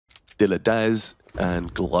Dignitas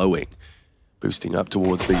and Glowing. Boosting up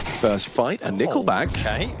towards the first fight, and Nickelback,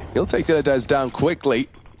 Okay. He'll take Dignitas down quickly.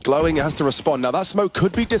 Glowing has to respond. Now that smoke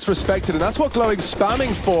could be disrespected, and that's what Glowing's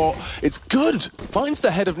spamming for. It's good. Finds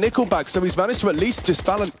the head of Nickelback, so he's managed to at least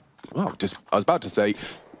disbalance. Well, I was about to say,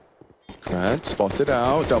 Krad spotted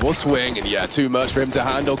out, double swing, and yeah, too much for him to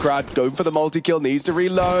handle. Krad going for the multi-kill, needs to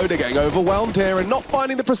reload. They're getting overwhelmed here and not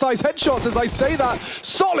finding the precise headshots as I say that.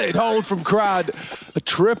 Solid hold from Krad. A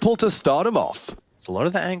triple to start him off. There's a lot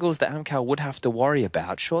of the angles that AMKAL would have to worry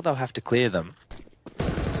about. Sure, they'll have to clear them.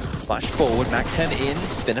 Flash forward, Mac-10 in,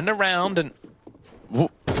 spinning around, and...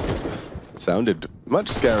 Whoa. Sounded much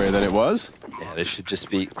scarier than it was. Yeah, this should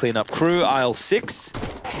just be clean up crew, aisle 6.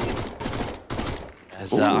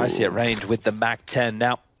 As I see it range with the Mac-10.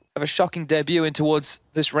 Now, have a shocking debut in towards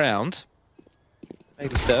this round.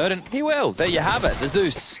 Made his third, and he will. There you have it, the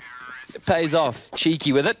Zeus. It pays off.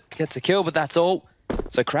 Cheeky with it, gets a kill, but that's all.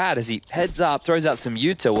 So Krad, as he heads up, throws out some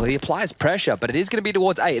Yuta, well, he applies pressure, but it is going to be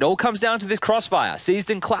towards A. It all comes down to this crossfire. Seized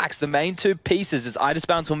and Clax, the main two pieces, as Idis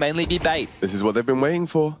Bounce will mainly be bait. This is what they've been waiting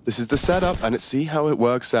for. This is the setup, and let's see how it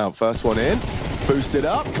works out. First one in, boosted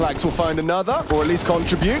up. Clax will find another, or at least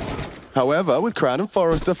contribute. However, with Krad and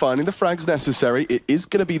forZe finding the frags necessary, it is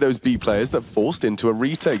going to be those B players that forced into a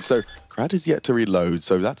retake. So Krad is yet to reload,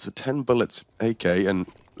 so that's a 10 bullets AK, and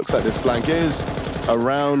looks like this flank is a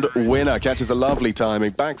round winner. Catches a lovely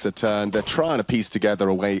timing, backs a turn. They're trying to piece together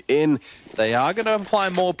a way in. They are going to apply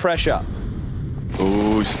more pressure.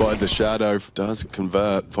 Ooh, spotted the shadow. Does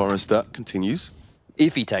convert. forZe continues.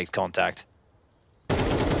 If he takes contact.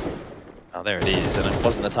 Oh, there it is, and it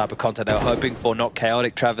wasn't the type of contact they were hoping for. Not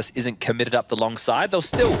chaotic. Travis isn't committed up the long side. They'll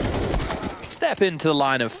still step into the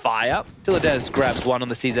line of fire. Dignitas grabs one on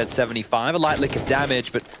the CZ75. A light lick of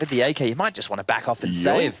damage, but with the AK, you might just want to back off and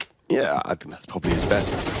save. Yeah, I think that's probably his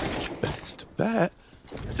best bet.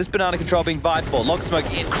 Is this banana control being vied for? Log smoke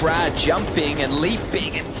in, Krad jumping and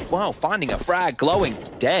leaping and, wow, finding a frag, Glowing,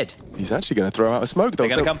 dead. He's actually going to throw out a smoke, though.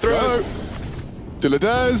 They're going to come through.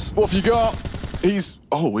 Dignitas, what have you got? He's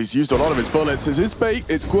used a lot of his bullets. This is bait.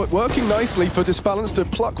 It's working nicely for Disbalance to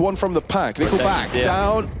pluck one from the pack. Nickelback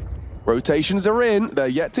down. Rotations are in. They're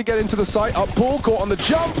yet to get into the site. Up pull, caught on the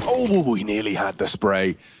jump. Oh, he nearly had the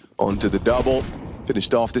spray onto the double.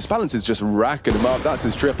 Finished off. Disbalance is just racking him up. That's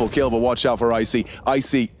his triple kill, but watch out for Icy.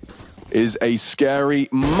 Icy is a scary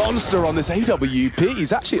monster on this AWP.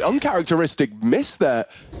 He's actually uncharacteristic miss there.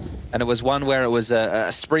 And it was one where it was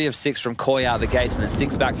a spree of 6 from Koi out of the gates and then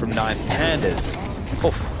 6 back from 9 Pandas.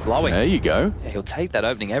 Oof, Glowing. There you go. Yeah, he'll take that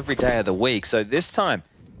opening every day of the week. So this time...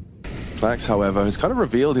 Clax, however, has kind of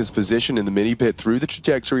revealed his position in the mini-pit through the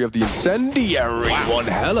trajectory of the incendiary. Wow. One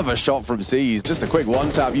hell of a shot from cs. Just a quick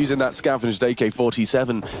one-tap using that scavenged AK-47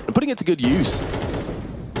 and putting it to good use.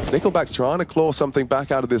 Nickelback's trying to claw something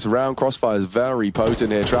back out of this round. Crossfire is very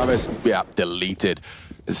potent here. Travis, yeah, deleted.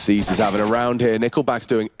 cs is having a round here. Nickelback's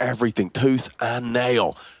doing everything tooth and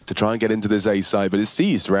nail to try and get into this A side, but it's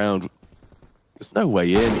seized round. There's no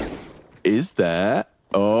way in. Is there?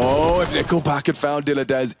 Oh, if Nickelback had found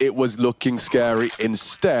Dignitas, it was looking scary.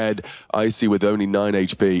 Instead, Icy with only 9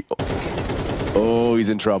 HP. Oh, he's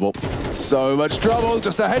in trouble. So much trouble.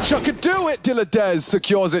 Just a headshot could do it. Dignitas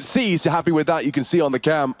secures it. cs, you're happy with that, you can see on the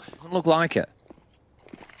cam. Doesn't look like it.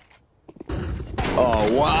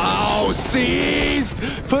 Oh, wow. Seized.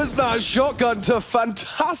 Puts that shotgun to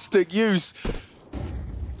fantastic use.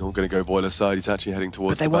 Not going to go boiler side. He's actually heading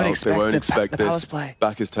towards the bow. They won't expect this.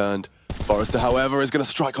 Back is turned. forZe, however, is going to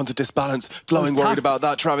strike onto Disbalance. Glowing worried about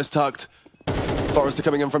that. Travis tucked. forZe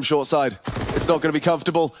coming in from short side. It's not going to be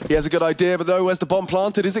comfortable. He has a good idea, but though, where's the bomb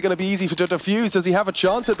planted? Is it going to be easy for to defuse? Does he have a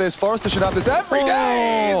chance at this? forZe should have this every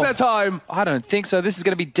day. Is there time? I don't think so. This is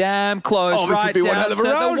going to be damn close. Oh, this would be one hell of a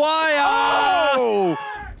round. The wire. Oh!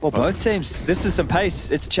 Well, both teams. This is some pace.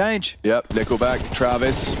 It's a change. Yep, Nickelback,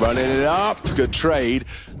 Travis running it up. Good trade.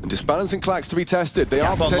 And Disbalance and Clax to be tested. They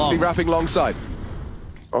are potentially wrapping long side.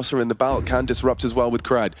 forZe in the battle can disrupt as well with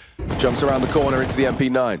Krad. Jumps around the corner into the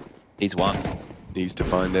MP9. He's one. Needs to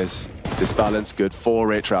find this. Disbalance, good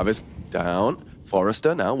for it. Travis down.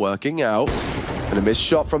 forZe now working out. And a missed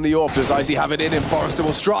shot from the AWP. Does Icy have it in him? forZe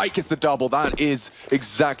will strike. It's the double. That is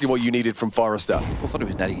exactly what you needed from forZe. I thought he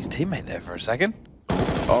was netting his teammate there for a second.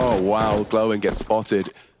 Oh, wow. Glowing gets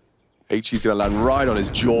spotted. HE's going to land right on his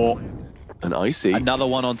jaw. And Icy. Another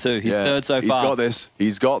 1 on 2. He's third so far. He's got this.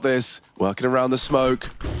 He's got this. Working around the smoke.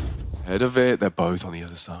 Head of it. They're both on the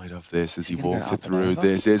other side of this as he walks it through.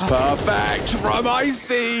 This is perfect from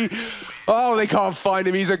Icy. Oh, they can't find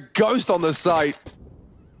him. He's a ghost on the site.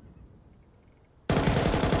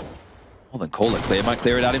 Well, then call it clear. Might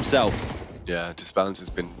clear it out himself. Yeah, Disbalance has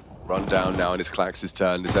been Run down now, and it's Klax's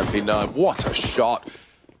turn. This MP9, what a shot!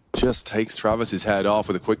 Just takes Travis's head off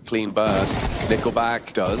with a quick, clean burst.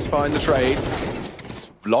 Nickelback does find the trade. It's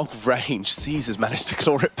long range. cs has managed to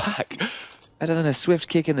claw it back. Better than a swift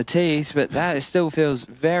kick in the teeth, but that still feels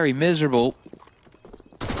very miserable.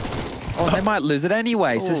 Oh, they might lose it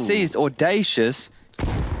anyway, so cs audacious.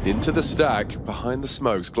 Into the stack, behind the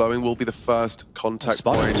smokes. Glowing will be the first contact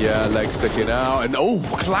point. Yeah, leg sticking out, and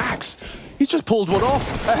Klax! He's just pulled one off.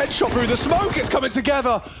 A headshot through the smoke, it's coming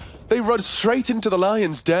together! They run straight into the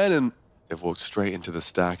Lion's Den, and they've walked straight into the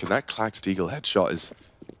stack, and that Klax Deagle headshot is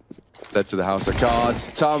led to the house of cards.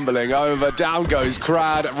 Tumbling over, down goes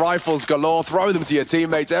Crad, rifles galore, throw them to your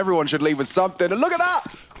teammates, everyone should leave with something, and look at that!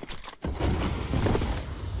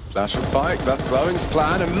 Flash and fight, that's Glowing's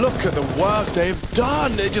plan, and look at the work they've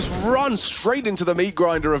done! They just run straight into the meat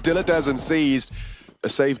grinder of Dignitas and cs. A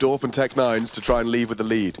saved AWP and Tech9s to try and leave with the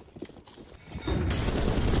lead.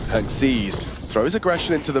 And seized. Throws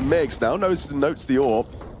aggression into the mix, now notes the AWP.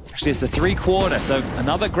 Actually, it's the 3-quarter, so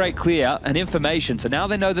another great clear and information. So now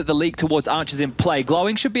they know that the leak towards Arch is in play.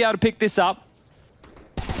 Glowing should be able to pick this up.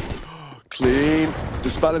 Clean.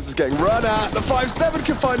 Disbalance is getting run at. The 5-7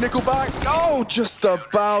 can find Nickelback. Oh, just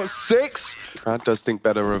about 6. Crad does think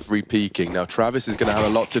better of re-peaking. Now, Travis is going to have a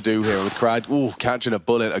lot to do here with Crad. Ooh, catching a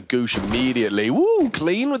bullet, a goosh immediately. Woo,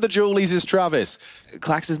 clean with the Julies is Travis.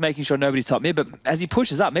 Klax is making sure nobody's top mid, but as he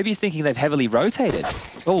pushes up, maybe he's thinking they've heavily rotated.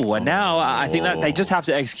 Oh, and now I think that they just have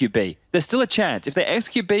to execute B. There's still a chance. If they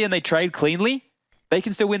execute B and they trade cleanly, they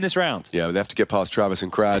can still win this round. Yeah, they have to get past Travis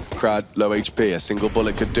and Crad. Crad, low HP. A single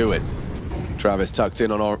bullet could do it. Travis tucked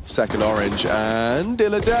in on our second orange, and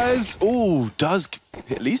Dignitas, does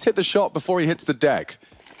at least hit the shot before he hits the deck.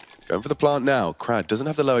 Going for the plant now. Crad doesn't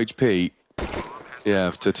have the low HP.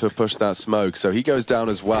 Yeah, to push that smoke, so he goes down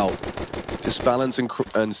as well. Disbalance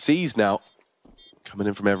and cs now coming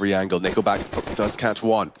in from every angle. Nickelback does catch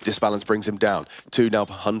one. Disbalance brings him down. 2 now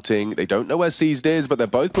hunting. They don't know where cs is, but they're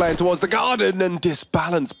both playing towards the garden, and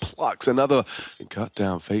Disbalance plucks another. Cut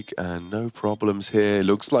down, fake, and no problems here.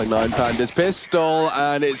 Looks like 9Pandas pistol,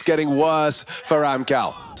 and it's getting worse for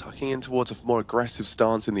AMKAL. Tucking in towards a more aggressive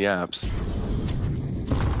stance in the apps.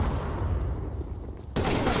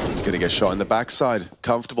 He's going to get shot in the backside.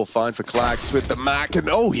 Comfortable find for Klax with the Mac, and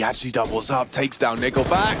he actually doubles up, takes down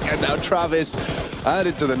Nickelback, and now Travis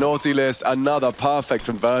added to the naughty list. Another perfect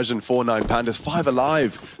conversion for 9Pandas. 5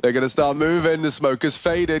 alive. They're going to start moving. The smoke has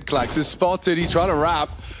faded. Klax is spotted. He's trying to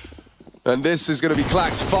wrap. And this is going to be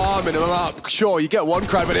Klax farming him up. Sure, you get one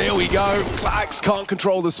Crad, but here we go. Klax can't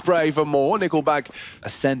control the spray for more. Nickelback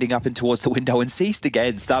ascending up and towards the window, and ceased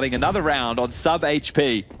again, starting another round on sub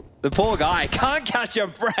HP. The poor guy can't catch a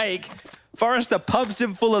break. forZe pumps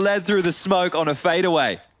him full of lead through the smoke on a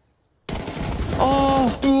fadeaway.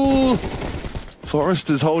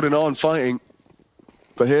 forZe's holding on, fighting.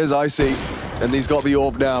 But here's Icy, and he's got the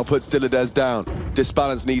orb now, puts Dignitas down.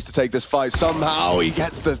 Disbalance needs to take this fight somehow. He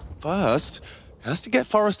gets the first. Has to get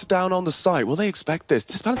forZe down on the site. Will they expect this?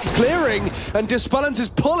 Disbalance is clearing, and Disbalance is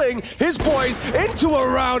pulling his boys into a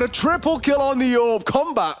round. A triple kill on the orb.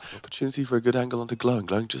 Combat. Opportunity for a good angle onto Glowing.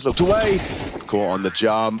 Glowing just looked away. Caught on the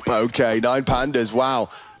jump. Okay, 9Pandas. Wow.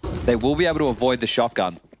 They will be able to avoid the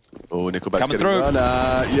shotgun. Oh, Nickelback's coming through.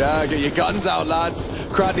 Yeah, get your guns out, lads.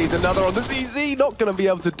 Crad needs another on the CZ. Not going to be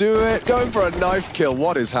able to do it. Going for a knife kill.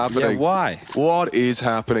 What is happening? Yeah, why? What is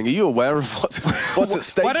happening? Are you aware of what's at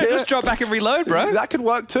stake Why don't here? just drop back and reload, bro? That could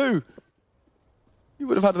work too. You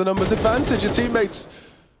would have had the numbers advantage. Your teammates...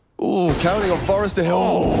 Ooh, counting on forZe to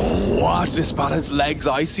hill. What? Disbalance legs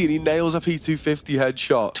Icy, and he nails a P250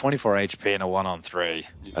 headshot. 24 HP in a 1-on-3.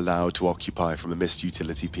 Allowed to occupy from a missed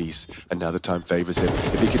utility piece, and now the time favors him.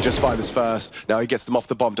 If he could just find this first, now he gets them off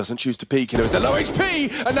the bomb, doesn't choose to peek. You know, it's a low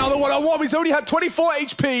HP, and now the 1-on-1. He's only had 24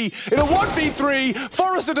 HP in a 1v3.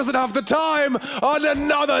 forZe doesn't have the time on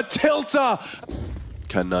another tilter.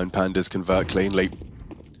 Can 9Pandas convert cleanly?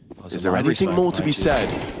 Is there anything more to be said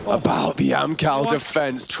about the AMKAL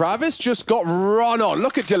defense? Travis just got run on.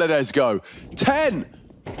 Look at Dignitas go. 10,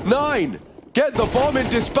 9. Get the bomb in.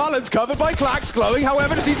 Disbalance covered by Klax. Glowing,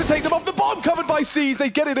 however, just needs to take them off the bomb. Covered by cs. They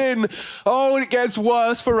get it in. Oh, and it gets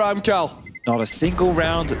worse for AMKAL. Not a single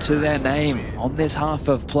round to their name on this half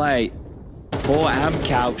of play for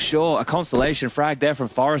AMKAL. Sure, a constellation frag there from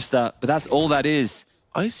forZe, but that's all that is.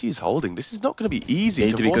 Icy is holding. This is not going to be easy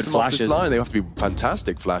to force them off this line. They have to be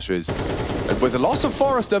fantastic flashes. And with the loss of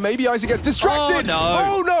forZe, maybe Icy gets distracted.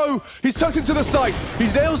 Oh no! He's tucked into the site. He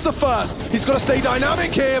nails the first. He's got to stay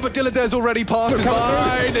dynamic here, but Dignitas already passed his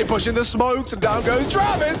line. They push in the smokes, and down goes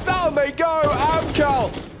Travis. Down they go.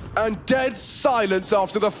 AMKAL and dead silence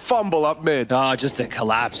after the fumble up mid. Oh, just a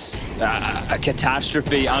collapse. A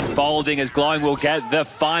catastrophe unfolding as Glowing will get the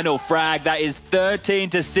final frag. That is 13-6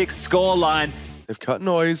 scoreline. They've cut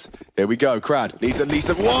noise. Here we go. Crad needs at least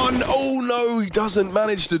one. Oh no, he doesn't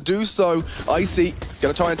manage to do so. Icy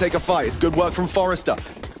gonna try and take a fight. It's good work from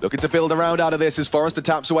forZe. Looking to build around out of this as forZe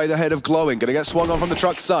taps away the head of Glowing. Gonna get swung on from the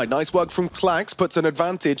truck side. Nice work from Klax, puts an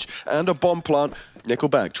advantage and a bomb plant.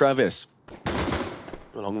 Nickelback, Travis.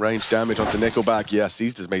 Long range damage onto Nickelback. Yes,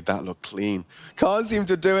 he's just made that look clean. Can't seem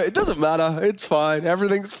to do it. It doesn't matter. It's fine.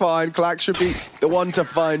 Everything's fine. Klax should be the one to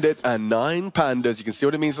find it. And 9 Pandas. You can see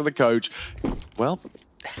what it means to the coach. Well,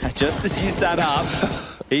 just as you sat up,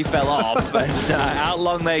 he fell off. And out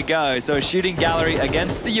long they go. So a shooting gallery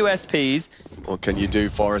against the USPs. What can you do,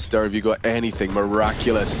 forZe? Have you got anything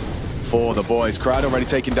miraculous for the boys? Crad already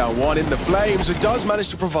taking down one in the flames, who does manage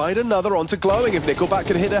to provide another onto Glowing. If Nickelback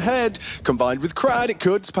can hit ahead, combined with Crad, it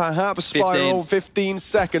could perhaps spiral. 15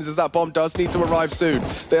 seconds as that bomb does need to arrive soon.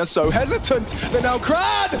 They are so hesitant that now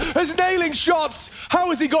Crad is nailing shots. How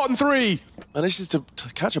has he gotten 3? Manages to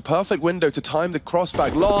catch a perfect window to time the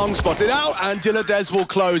crossback. Long spotted out, and Dignitas will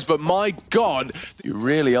close. But my God, you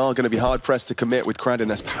really are going to be hard-pressed to commit with Crad in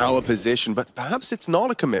this power position. But perhaps it's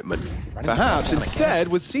not a commitment. Perhaps instead,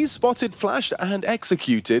 with C spotted, flashed, and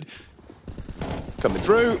executed, coming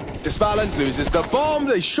through, Disbalance loses the bomb.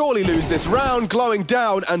 They surely lose this round. Glowing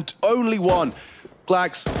down, and only one.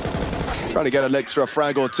 Klax trying to get an extra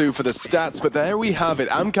frag or 2 for the stats, but there we have it.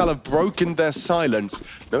 AMKAL have broken their silence.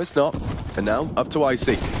 No, it's not. And now, up to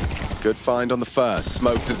Icy. Good find on the first.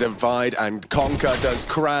 Smoke to divide, and Conquer does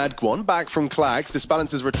Crad. One back from Klax.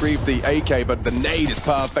 Disbalance has retrieved the AK, but the nade is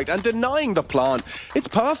perfect. And denying the plant, it's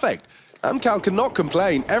perfect. AMKAL cannot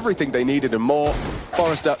complain. Everything they needed and more.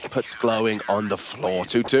 forZe puts Glowing on the floor.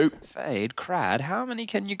 2-2. Fade, Crad, how many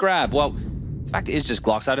can you grab? Well, the fact is just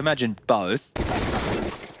Glocks. I'd imagine both.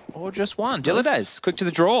 Or just one. Dignitas, quick to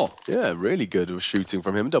the draw. Yeah, really good with shooting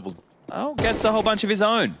from him. Double. Oh, gets a whole bunch of his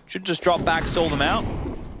own. Should just drop back, stall them out.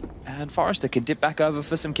 And forZe can dip back over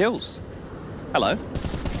for some kills. Hello.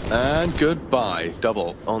 And goodbye.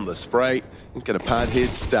 Double on the spray. He's going to pad his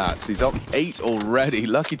stats. He's up 8 already.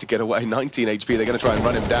 Lucky to get away. 19 HP. They're going to try and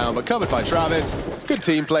run him down, but covered by Travis. Good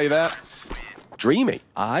team play there. Dreamy.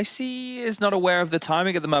 Icy is not aware of the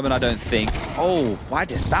timing at the moment, I don't think. Oh, why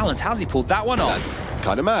Disbalance? How's he pulled that one off? That's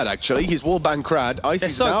kind of mad, actually. He's wallbang Crad.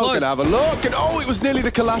 Icy's so now going to have a look. And oh, it was nearly the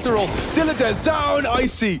collateral. Dignitas down.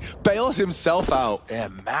 Icy bails himself out. Yeah,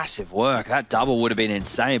 massive work. That double would have been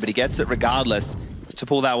insane, but he gets it regardless to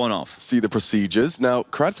pull that one off. See the procedures. Now,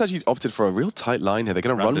 Crad's actually opted for a real tight line here. They're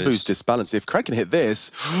going to run boost Disbalance. If Crad can hit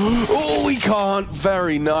this... Oh, he can't.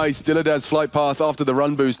 Very nice. Dignitas' flight path after the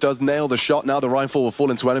run boost does nail the shot. Now the rifle will fall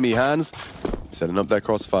into enemy hands. Setting up their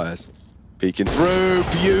crossfires. Peeking through.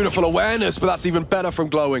 Beautiful awareness, but that's even better from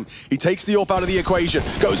Glowing. He takes the AWP out of the equation.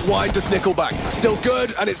 Goes wide to Nickelback. Still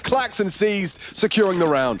good, and it's Klax and seized, securing the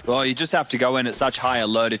round. Well, you just have to go in at such high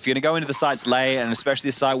alert. If you're going to go into the site's lay, and especially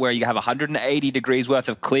the site where you have 180 degrees worth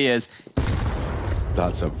of clears.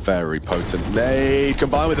 That's a very potent nade.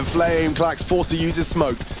 Combined with the flame, Klax forced to use his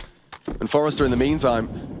smoke. And forZe in the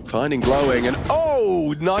meantime, finding Glowing, and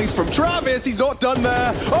oh, nice from Travis. He's not done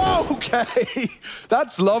there. Oh, okay.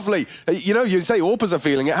 That's lovely. You know, you say AWPers are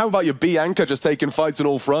feeling it. How about your B anchor just taking fights on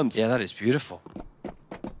all fronts? Yeah, that is beautiful.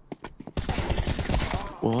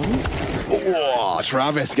 One. Oh,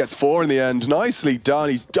 Travis gets 4 in the end. Nicely done.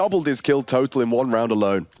 He's doubled his kill total in 1 round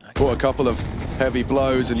alone. Caught a couple of heavy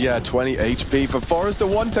blows, and yeah, 20 HP for forZe.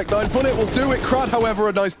 1 Tech 9 bullet will do it. Crad, however,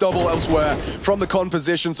 a nice double elsewhere from the con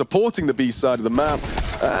position, supporting the B side of the map.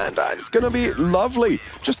 And it's going to be lovely.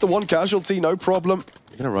 Just the 1 casualty, no problem.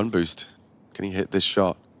 You're going to run boost. Can he hit this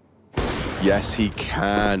shot? Yes, he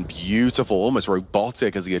can. Beautiful, almost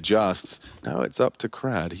robotic as he adjusts. Now it's up to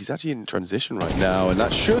Crad. He's actually in transition right now, and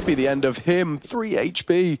that should be the end of him. 3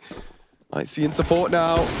 HP. Icy in support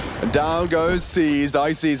now, and down goes Seized.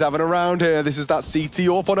 Icy's having a round here. This is that CT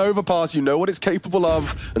AWP on Overpass. You know what it's capable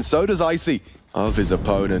of, and so does Icy of his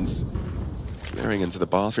opponents. Clearing into the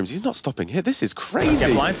bathrooms. He's not stopping here. This is crazy.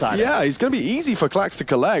 Yeah, he's going to be easy for Klax to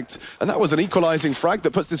collect, and that was an equalizing frag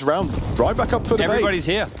that puts this round right back up for debate. Everybody's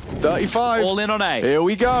here. 35. All in on A. Here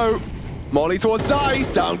we go. Molly towards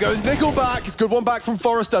Dice, down goes Nickelback. It's good one back from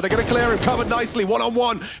forZe. They're going to clear him, covered nicely,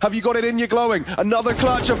 1-on-1. Have you got it in your Glowing? Another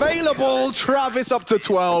clutch available. Travis up to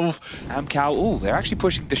 12. AMKAL, ooh, they're actually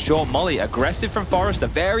pushing the short Molly. Aggressive from forZe,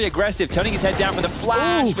 very aggressive, turning his head down with a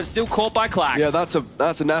flash, but still caught by Klax. Yeah,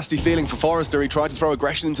 that's a nasty feeling for forZe. He tried to throw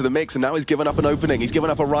aggression into the mix, and now he's given up an opening. He's given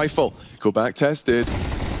up a rifle. Nickelback tested.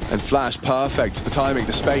 And Flash, perfect. The timing,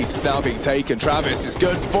 the space is now being taken. Travis is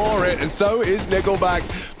good for it, and so is Nickelback,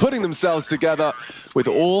 putting themselves together with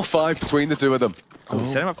all 5 between the two of them. Oh,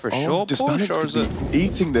 set him up for a short push, or is it?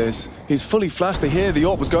 Eating this. He's fully flashed. They hear the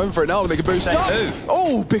AWP was going for it now. They can boost up.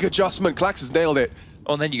 Oh, big adjustment. Klax has nailed it.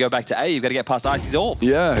 Oh, and then you go back to A. You've got to get past Icy's AWP.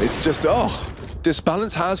 Yeah, it's just,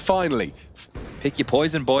 Disbalance has finally. Pick your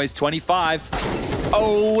poison, boys. 25.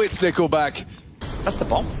 Oh, it's Nickelback. That's the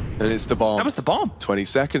bomb. And it's the bomb. That was the bomb. 20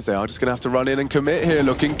 seconds. They are just going to have to run in and commit here.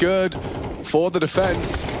 Looking good for the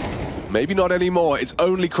defense. Maybe not anymore. It's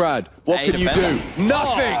only Crad. What can you do?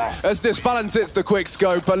 Nothing! As Disbalance hits the quick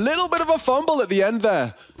scope. A little bit of a fumble at the end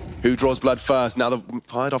there. Who draws blood first? Now they've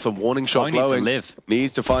fired off a warning shot. Glowing.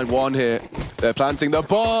 Needs to find one here. They're planting the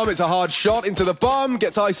bomb. It's a hard shot into the bomb.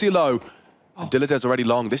 Gets Icy low. Dignitas already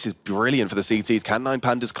long. This is brilliant for the CTs. Can 9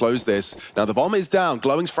 Pandas close this? Now the bomb is down.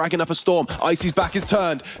 Glowing's fragging up a storm. Icy's back is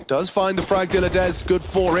turned. Does find the frag. Dignitas, good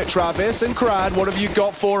for it. Travis and Crad, what have you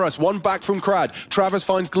got for us? One back from Crad. Travis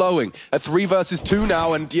finds Glowing. At 3 versus 2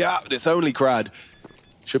 now, and yeah, it's only Crad.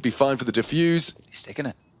 Should be fine for the defuse. He's sticking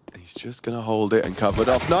it. He's just going to hold it and cover it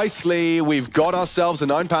off nicely. We've got ourselves a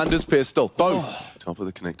 9 Pandas pistol. Both. Top of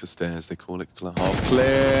the connector stairs. They call it half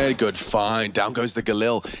clear. Good find. Down goes the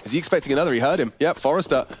Galil. Is he expecting another? He heard him. Yep,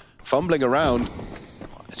 forZe fumbling around.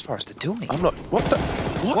 What is forZe doing? I'm not...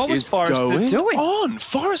 What is forZe doing on?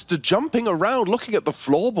 forZe jumping around, looking at the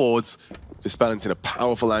floorboards. Disbalance in a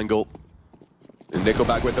powerful angle. And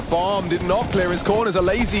Nickelback with the bomb, did not clear his corners, a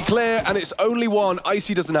lazy clear, and it's only one.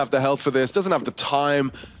 Icy doesn't have the health for this, doesn't have the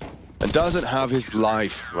time, and doesn't have his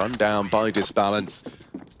life. Run down by Disbalance.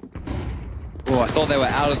 Oh, I thought they were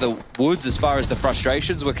out of the woods as far as the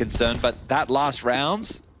frustrations were concerned, but that last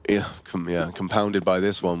round? Yeah, compounded by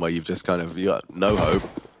this one where you've just kind of, you got no hope.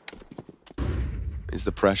 Is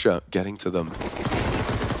the pressure getting to them?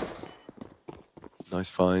 Nice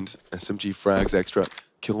find. SMG frags, extra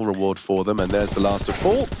kill reward for them, and there's the last of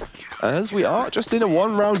 4. As we are just in a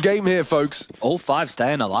 1-round game here, folks. All 5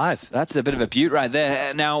 staying alive. That's a bit of a beaut right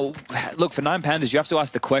there. Now, look, for 9 Pandas, you have to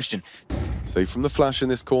ask the question. So from the flash in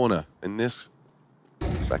this corner, in this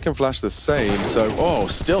second flash the same, so,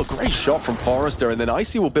 still great shot from forZe, and then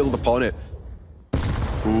Icy will build upon it.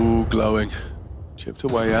 Ooh, Glowing. Chipped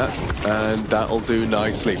away at, and that'll do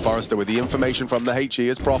nicely. forZe with the information from the HE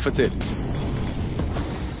has profited.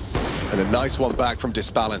 And a nice one back from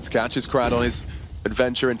Disbalance. Catches Crad on his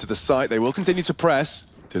adventure into the site. They will continue to press.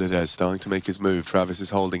 Dignitas starting to make his move. Travis is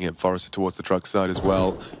holding him. forZe towards the truck side as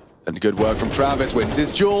well. And good work from Travis. Wins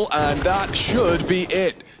his duel, and that should be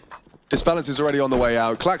it. Disbalance is already on the way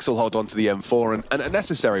out. Klax will hold on to the M4, and a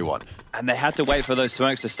necessary one. And they had to wait for those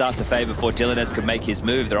smokes to start to fade before Dignitas could make his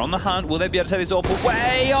move. They're on the hunt. Will they be able to take this AWP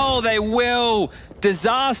away? Oh, they will.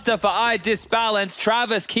 Disaster for Disbalance.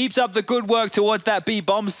 Travis keeps up the good work towards that B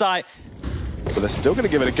bomb site. But they're still going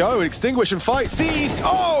to give it a go. Extinguish and fight. Seized.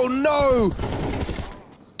 Oh, no.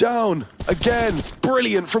 Down again.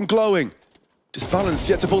 Brilliant from Glowing. Disbalance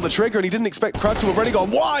yet to pull the trigger, and he didn't expect Crad to have already gone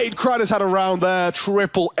wide. Crad has had a round there.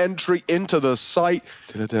 Triple entry into the site.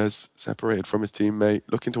 Dignitas separated from his teammate,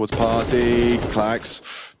 looking towards Party. Klax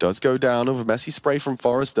does go down with a messy spray from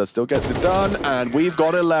forZe, still gets it done, and we've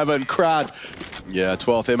got 11. Crad, yeah,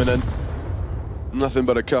 12th imminent. Nothing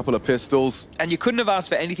but a couple of pistols. And you couldn't have asked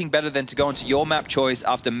for anything better than to go into your map choice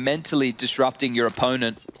after mentally disrupting your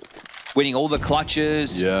opponent. Winning all the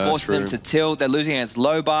clutches, forcing them to tilt. They're losing against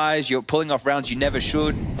low buys. You're pulling off rounds you never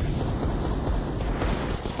should.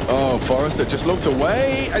 Oh, forZe just looked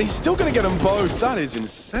away, and he's still going to get them both. That is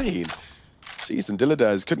insane. Seized and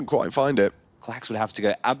Dignitas couldn't quite find it. Klax would have to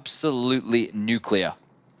go absolutely nuclear.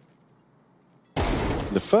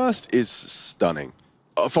 The first is stunning.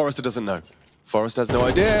 forZe doesn't know. forZe has no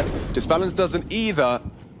idea. Disbalance doesn't either.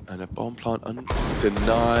 And a bomb plant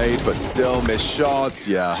undenied, but still missed shots.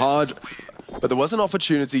 Yeah, hard. But there was an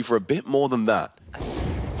opportunity for a bit more than that.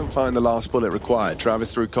 Doesn't find the last bullet required.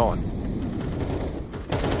 Travis through Con.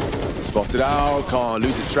 Spotted out. Con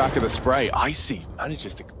loses track of the spray. Icy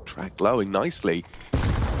manages to track Glowing nicely.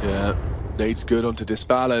 Yeah, Nate's good onto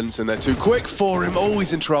Disbalance, and they're too quick for him. Oh,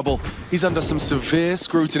 he's in trouble. He's under some severe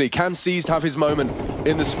scrutiny. Can Seized have his moment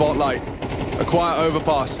in the spotlight? A quiet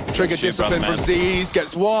overpass. Trigger discipline from Seized.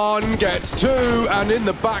 Gets 1, gets 2, and in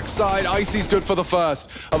the backside, Icy's good for the first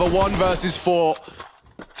of a 1 versus 4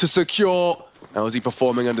 to secure. How is he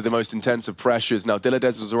performing under the most intense of pressures? Now,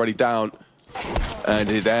 Dignitas is already down, and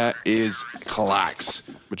there is Klax.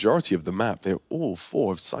 Majority of the map, they're all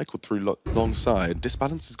 4 have cycled through alongside.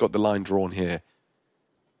 Disbalance has got the line drawn here.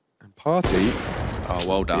 And Party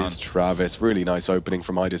well done. is Travis. Really nice opening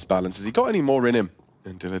from Disbalance. Has he got any more in him?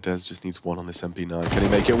 And Dignitas just needs one on this MP9. Can he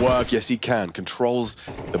make it work? Yes, he can. Controls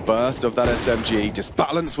the burst of that SMG.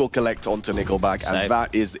 Disbalance will collect onto Nickelback, and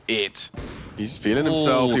that is it. He's feeling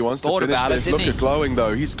himself. He wants to finish this. Look at Glowing,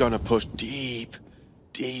 though. He's going to push deep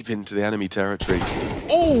into the enemy territory.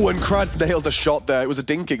 Oh, and Krad's nailed the shot there. It was a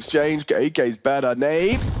dink exchange. AK's better.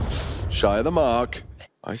 Nade. Shy of the mark.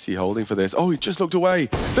 Icy holding for this. Oh, he just looked away.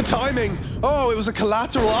 The timing. Oh, it was a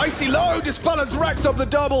collateral. Icy low. Disbalance racks up the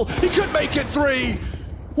double. He could make it 3.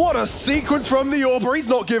 What a sequence from the Orber. He's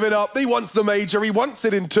not giving up. He wants the major. He wants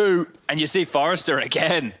it in 2. And you see forZe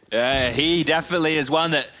again. He definitely is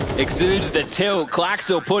one that exudes the tilt. Clax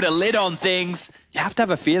will put a lid on things. You have to have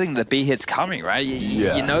a feeling that B hit's coming, right?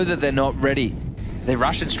 You know that they're not ready. They're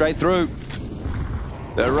rushing straight through.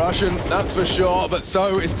 They're rushing, that's for sure, but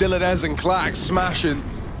so is Dignitas and Clax smashing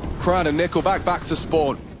Krad and Nickelback back to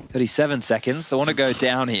spawn. 37 seconds. They want to go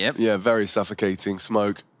down here. Yeah, very suffocating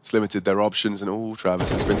smoke. It's limited their options, and oh,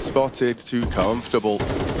 Travis has been spotted. Too comfortable.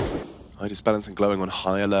 High Disbalance and Glowing on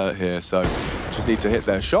high alert here, so just need to hit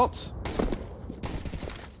their shots.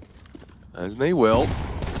 As they will.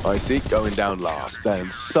 Icy going down last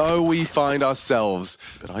then. So we find ourselves.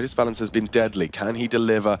 But High Disbalance has been deadly. Can he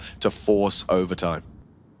deliver to force overtime?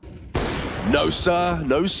 No, sir.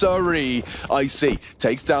 No, sirree. Icy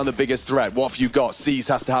takes down the biggest threat. What have you got? cs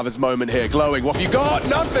has to have his moment here. Glowing. What have you got?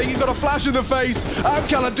 Nothing. He's got a flash in the face.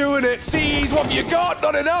 AMKAL are doing it. cs, what have you got?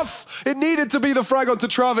 Not enough. It needed to be the frag onto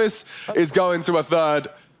Travis. Is going to a third.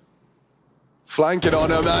 Flanking on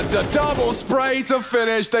him, and a double spray to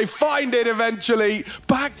finish. They find it eventually.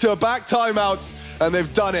 Back-to-back timeouts, and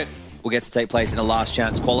they've done it. Will get to take place in a last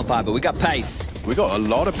chance qualifier, but we got pace. We got a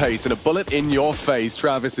lot of pace, and a bullet in your face.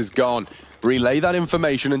 Travis is gone. Relay that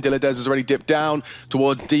information, and Dignitas has already dipped down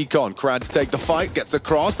towards Decon. Krad to take the fight, gets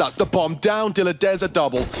across. That's the bomb down. Dignitas a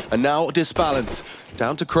double, and now Disbalance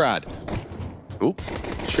down to Krad. Oop,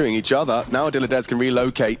 shooting each other. Now Dignitas can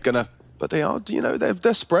relocate. But they are, you know,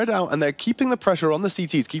 they're spread out, and they're keeping the pressure on the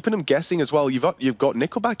CTs, keeping them guessing as well. You've got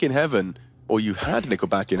Nickelback in heaven, or you had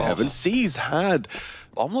Nickelback in heaven. cs had.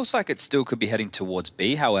 Bomb looks like it still could be heading towards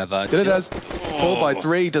B, however. Dignitas 4 by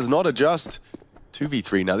 3 does not adjust.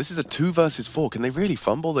 2v3 now. This is a 2 versus 4. Can they really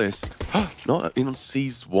fumble this? Not in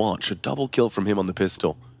cs watch. A double kill from him on the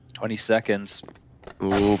pistol. 20 seconds.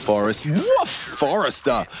 Ooh, Forrest. What?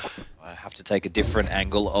 Forrester. I have to take a different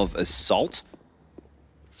angle of assault.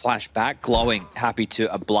 Flashback, Glowing, happy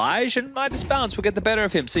to oblige, and my Disbalance will get the better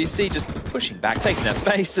of him. So you see, just pushing back, taking that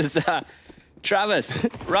space as Travis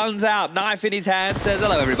runs out, knife in his hand, says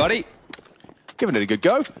hello, everybody. Giving it a good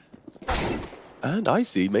go. And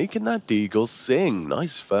Icy making that deagle sing.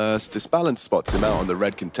 Nice first. Disbalance spots him out on the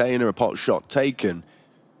red container, a pot shot taken.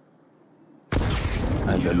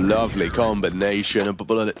 And a lovely combination, a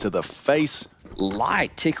bullet to the face.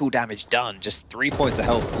 Light tickle damage done, just 3 points of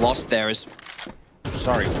health lost there as...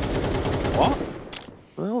 Sorry. What?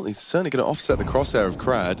 Well, he's certainly going to offset the crosshair of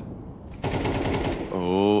Krad.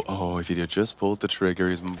 Oh, if he'd have just pulled the trigger,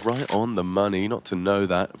 he's right on the money. Not to know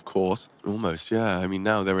that, of course. Almost, yeah. I mean,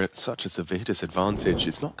 now they're at such a severe disadvantage.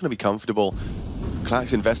 It's not going to be comfortable.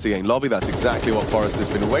 Clax investigating lobby. That's exactly what forZe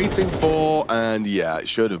has been waiting for. And yeah, it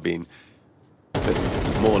should have been a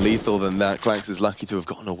bit more lethal than that. Clax is lucky to have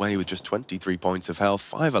gotten away with just 23 points of health.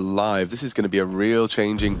 5 alive. This is going to be a real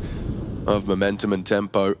changing of momentum and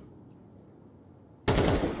tempo.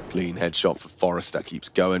 Clean headshot for forZe. That keeps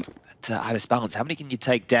going. High Disbalance, how many can you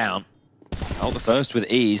take down? Well, the first with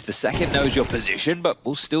ease, the second knows your position, but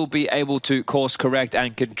will still be able to course correct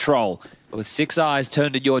and control. But with 6 eyes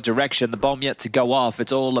turned in your direction, the bomb yet to go off,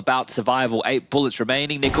 it's all about survival. 8 bullets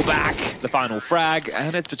remaining, Nickelback, the final frag,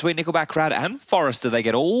 and it's between Nickelback, Krad, and forZe. They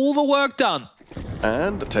get all the work done.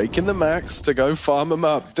 And taking the max to go farm him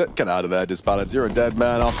up. Get out of there, Disbalance. You're a dead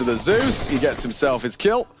man after the Zeus. He gets himself his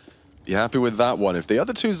kill. Be happy with that one. If the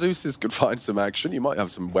other 2 Zeuses could find some action, you might have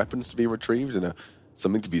some weapons to be retrieved and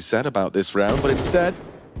something to be said about this round. But instead,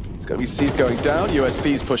 it's going to be cs going down,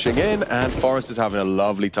 USP's pushing in, and forZe is having a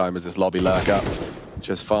lovely time as this lobby lurker.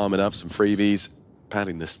 Just farming up some freebies,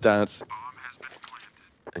 padding the stats.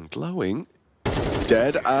 And Glowing,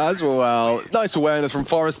 dead as well. Nice awareness from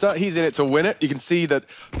forZe. He's in it to win it. You can see that...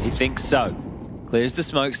 He thinks so. Clears the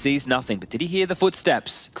smoke, sees nothing, but did he hear the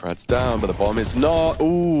footsteps? Krad's down, but the bomb is not.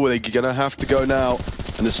 Ooh, they're gonna have to go now.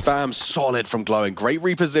 And the spam solid from Glowing. Great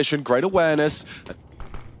reposition, great awareness.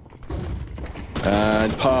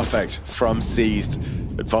 And perfect from cs.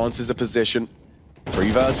 Advances the position. 3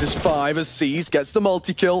 versus 5 as cs gets the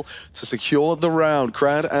multi-kill to secure the round.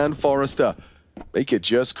 Krad and forZe. Make it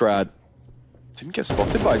just Krad. Didn't get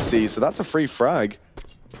spotted by cs, so that's a free frag.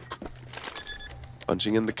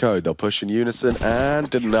 Punching in the code, they'll push in unison and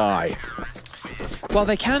deny. Well,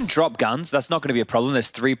 they can drop guns. That's not going to be a problem.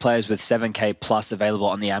 There's 3 players with 7k plus available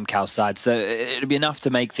on the AMKAL side, so it'll be enough to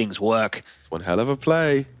make things work. It's one hell of a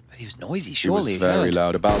play. He was noisy, surely. He was very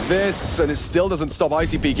loud about this, and it still doesn't stop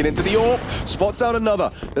Icy peeking into the AWP. Spots out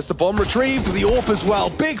another. There's the bomb retrieved, the AWP as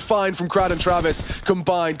well. Big find from Crad and Travis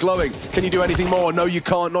combined. Glowing, can you do anything more? No, you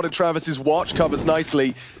can't. Not at Travis's watch. Covers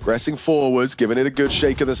nicely. Pressing forwards, giving it a good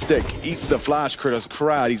shake of the stick. Eats the flash.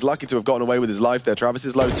 Crad, he's lucky to have gotten away with his life there. Travis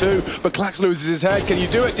is low too, but Klax loses his head. Can you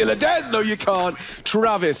do it, Dignitas? No, you can't.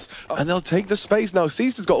 Travis, and they'll take the space now.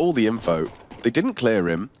 cs has got all the info. They didn't clear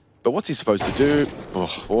him. But what's he supposed to do? Oh,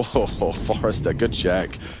 forZe, good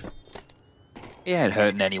check. He ain't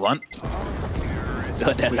hurting anyone.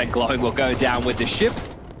 Dignitas and Glowing will go down with the ship.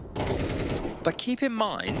 But keep in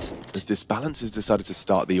mind... As Disbalance has decided to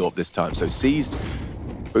start the AWP this time, so cs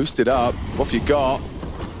boosted up. What have you got?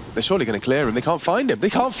 They're surely going to clear him. They can't find him.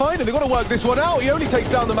 They've got to work this one out. He only takes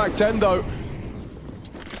down the Mac 10, though.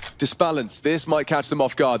 Disbalance, this might catch them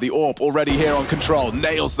off guard. The AWP already here on control.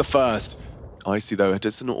 Nails the first. Icy though,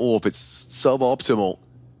 it's an AWP, it's suboptimal.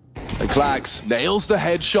 And Klax nails the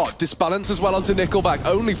headshot. Disbalance as well onto Nickelback.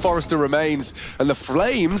 Only forZe remains. And the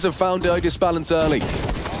Flames have found Disbalance early.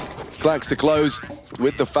 It's Klax to close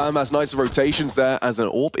with the FAMAS. Nice rotations there as an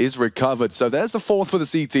AWP is recovered. So there's the 4th for the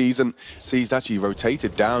CTs, and cs actually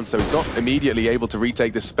rotated down, so he's not immediately able to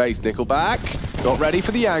retake the space. Nickelback got ready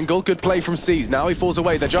for the angle. Good play from cs. Now he falls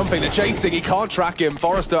away. They're jumping, they're chasing. He can't track him.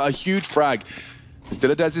 forZe, a huge frag.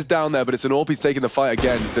 Dignitas is down there, but it's an AWP he's taking the fight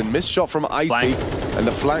against. And missed shot from Icy. Flank. And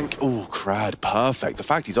the flank, ooh, Crad, perfect. The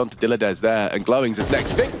fact he's onto Dignitas there, and Glowing's his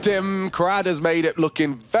next victim. Crad has made it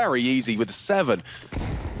looking very easy with 7.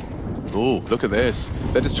 Ooh, look at this.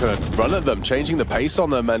 They're just trying to run at them, changing the pace on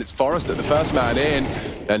them, and it's forZe, the first man in,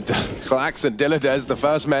 and Klax and Dignitas, the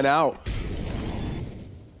first men out.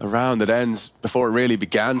 A round that ends before it really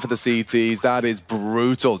began for the CTs. That is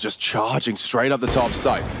brutal, just charging straight up the top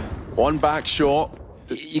side. One back short.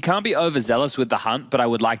 You can't be overzealous with the hunt, but I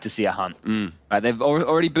would like to see a hunt. Right, they've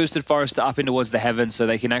already boosted forZe up in towards the heavens, so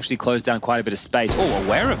they can actually close down quite a bit of space. Oh,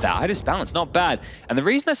 aware of that. Disbalance, not bad. And the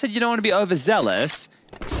reason I said you don't want to be overzealous,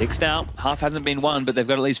 6 now, half hasn't been won, but they've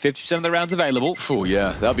got at least 50% of the rounds available. Oh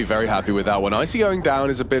yeah, they'll be very happy with that one. Icy going down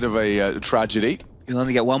is a bit of a tragedy. You'll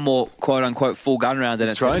only get one more quote-unquote full gun round, and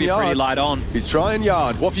it's going to be pretty light on. He's trying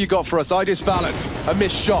yard. What have you got for us? Disbalance. A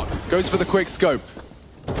missed shot. Goes for the quick scope.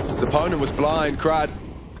 His opponent was blind. Crad.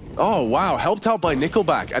 Oh, wow. Helped out by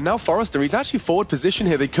Nickelback. And now forZe, he's actually forward position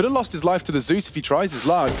here. They could have lost his life to the Zeus if he tries his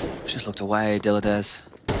luck. Just looked away, Dignitas.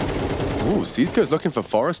 Ooh, cs looking for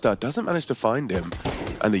forZe. Doesn't manage to find him.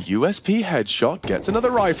 And the USP headshot gets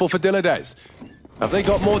another rifle for Dignitas. Have they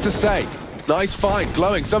got more to say? Nice find.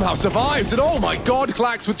 Glowing somehow survives. And oh my God,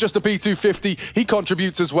 Klax with just a P250. He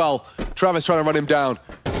contributes as well. Travis trying to run him down.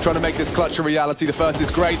 Trying to make this clutch a reality. The first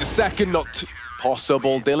is great. The second, not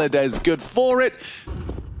possible. Dignitas good for it.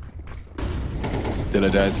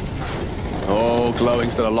 Dignitas. Oh,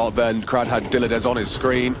 Glowing's done a lot then. Crad had Dignitas on his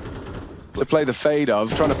screen to play the fade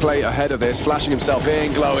of, trying to play ahead of this, flashing himself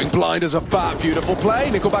in. Glowing, blind as a bat. Beautiful play.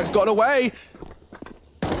 Nickelback's gotten away.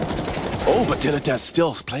 Oh, but Dignitas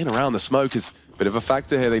still playing around the smoke is a bit of a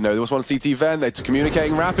factor here. They know there was one CT vent. They're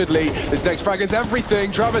communicating rapidly. This next frag is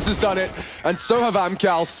everything. Travis has done it, and so have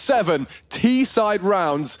AMKAL. 7 T-side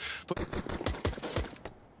rounds.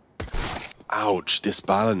 Ouch,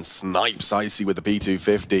 Disbalance snipes Icy with the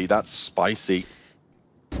P250. That's spicy.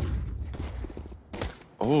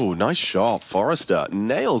 Oh, nice shot. forZe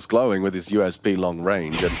nails Glowing with his USP long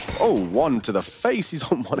range. And oh, 1 to the face. He's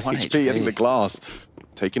on 1 HP, hitting the glass.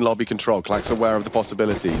 Taking lobby control. Klax aware of the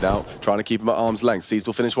possibility. Now trying to keep him at arm's length. cs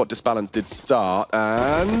will finish what Disbalance did start.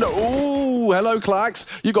 And oh, hello Klax.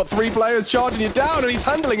 You got 3 players charging you down, and he's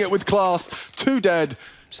handling it with class. 2 dead.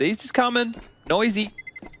 cs is coming. Noisy.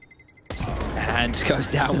 And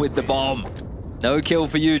goes down with the bomb. No kill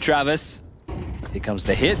for you, Travis. Here comes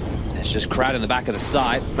the hit. There's just Crad in the back of the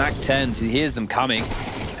site. Mac 10s, he hears them coming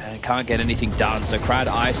and can't get anything done. So Crad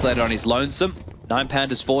isolated on his lonesome. 9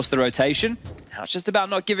 Pandas force the rotation. Now it's just about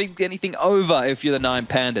not giving anything over if you're the 9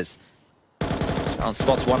 Pandas. Disbalance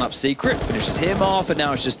spots one up secret, finishes him off, and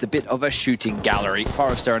now it's just a bit of a shooting gallery.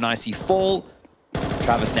 forZe and Icy fall.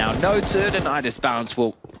 Travis now noted, and Disbalance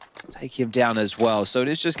will take him down as well. So it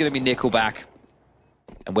is just going to be Nickelback.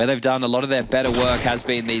 And where they've done a lot of their better work has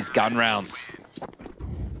been these gun rounds.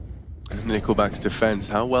 Nickelback's defense,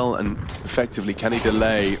 how well and effectively can he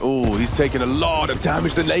delay? Oh, he's taken a lot of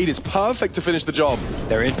damage. The nade is perfect to finish the job.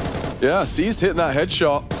 They're in. Yeah, cs hitting that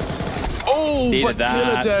headshot. Oh, but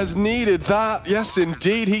Dignitas needed that. Yes,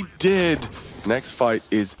 indeed, he did. Next fight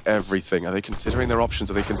is everything. Are they considering their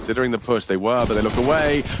options? Are they considering the push? They were, but they look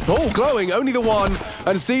away. Oh, glowing, only the one.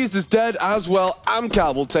 And cs is dead as well.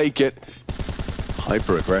 AMKAL will take it.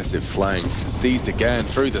 Hyper-aggressive flank. Seized again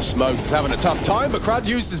through the smokes. He's having a tough time, but Crad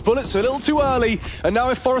used his bullets a little too early. And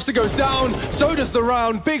now if forZe goes down, so does the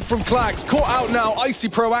round. Big from Klax. Caught out now. Icy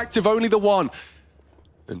proactive, only the one.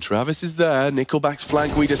 And Travis is there. Nickelback's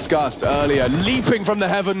flank we discussed earlier. Leaping from the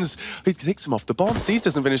heavens. He takes him off the bomb. cs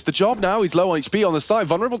doesn't finish the job now. He's low on HP on the side.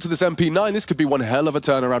 Vulnerable to this MP9. This could be one hell of a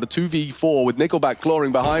turnaround. A 2v4 with Nickelback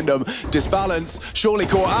clawing behind him. Disbalance. Surely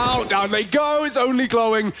caught out. Down they go. It's only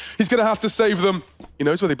glowing. He's going to have to save them. He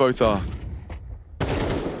knows where they both are.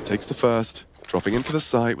 Takes the first. Dropping into the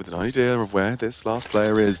site with an idea of where this last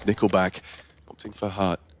player is. Nickelback opting for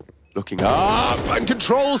Hut. Looking up and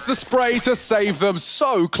controls the spray to save them.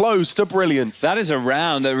 So close to brilliance. That is a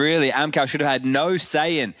round that really AMKAL should have had no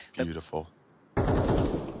say in. Beautiful.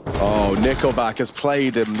 Oh, Nickelback has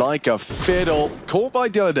played him like a fiddle. Caught by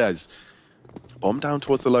Dignitas. Bomb down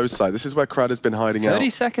towards the low side. This is where Crad has been hiding 30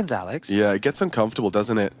 out. seconds, Alex. Yeah, it gets uncomfortable,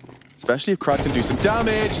 doesn't it? Especially if Crad can do some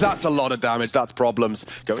damage. That's a lot of damage. That's problems.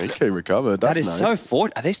 Go AK recovered. That's that is nice. so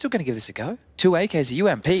fort. Are they still going to give this a go? 2 AKs, a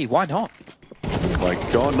UMP. Why not? Oh my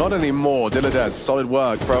god, not anymore. Dignitas, solid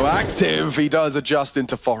work. Proactive. He does adjust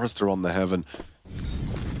into forZe on the heaven.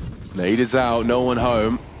 Nade is out. No one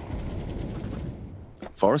home.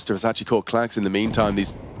 forZe has actually caught Klax in the meantime.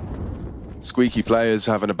 These squeaky players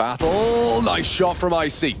having a battle. Nice shot from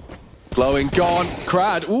Icy. Glowing, gone.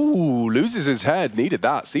 Crad, ooh, loses his head. Needed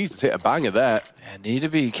that. cs hit a banger there. Yeah, need to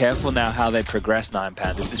be careful now how they progress, 9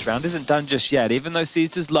 Pandas. This round isn't done just yet. Even though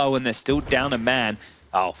cs is low and they're still down a man.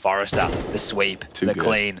 Oh, forZe, the sweep, the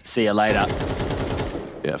clean. See you later.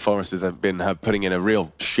 Yeah, forZe has been putting in a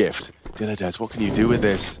real shift. Dignitas, what can you do with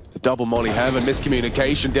this? The double molly heaven,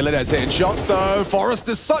 miscommunication. Dignitas hitting shots though. forZe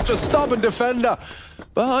is such a stubborn defender.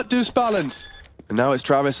 But deuce balance. And now it's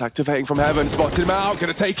Travis activating from heaven, spotted him out,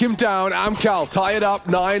 gonna take him down. AMKAL, tie it up,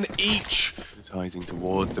 9 each. Advertising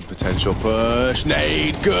towards the potential push.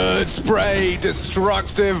 Nade, good spray,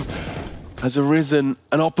 destructive. Has arisen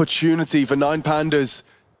an opportunity for 9 Pandas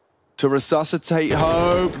to resuscitate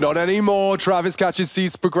hope. Not anymore. Travis catches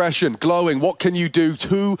cs progression. Glowing, what can you do?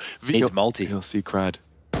 2 He's multi. He'll see Crad.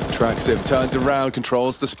 Tracks him, turns around,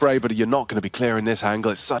 controls the spray, but you're not going to be clearing this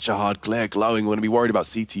angle. It's such a hard clear. Glowing, we're going to be worried about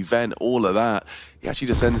CT vent, all of that. He actually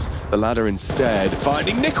descends the ladder instead,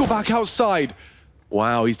 finding Nickelback outside.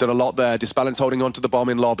 Wow, he's done a lot there. Disbalance holding onto the bomb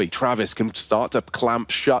in lobby. Travis can start to clamp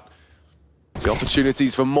shut the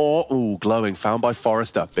opportunities for more. Ooh, glowing, found by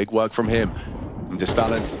forZe. Big work from him. And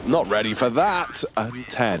Disbalance, not ready for that. And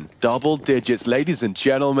 10, double digits. Ladies and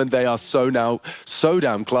gentlemen, they are so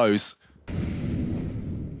damn close.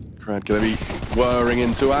 Crad gonna be whirring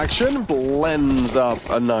into action. Blends up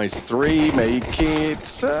a nice 3, make it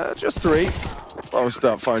just 3.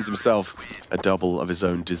 forZe finds himself a double of his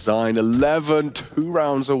own design. 11, 2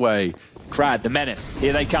 rounds away. Crad, the menace,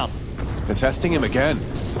 here they come. They're testing him again.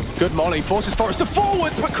 Good molly, forces forZe to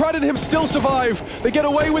forwards, but Crad and him still survive. They get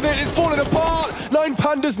away with it, it's falling apart. 9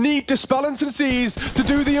 Pandas need Disbalance and cs to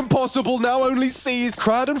do the impossible. Now only cs.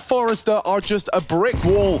 Crad and forZe are just a brick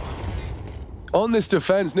wall on this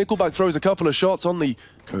defense. Nickelback throws a couple of shots on the...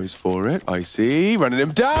 Goes for it, I see. Running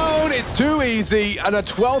him down, it's too easy, and a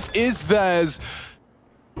 12th is theirs.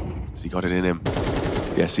 Has he got it in him?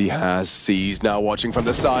 Yes, he has. cs now watching from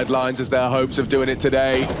the sidelines as their hopes of doing it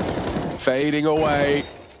today. Fading away.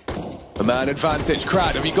 A man advantage.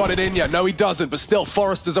 Crad, have you got it in you? No, he doesn't, but still,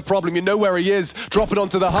 forZe's a problem. You know where he is. Dropping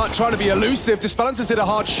onto the hut, trying to be elusive. Disbalance has hit a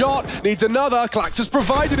hard shot. Needs another. Klax has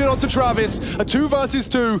provided it onto Travis. A 2 versus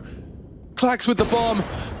 2. Klax with the bomb.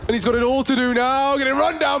 And he's got it all to do now. Getting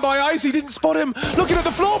run down by Icy. Didn't spot him. Looking at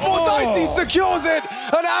the floorboards. Icy secures it.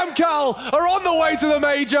 And AMKAL are on the way to the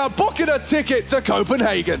major, booking a ticket to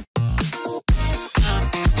Copenhagen.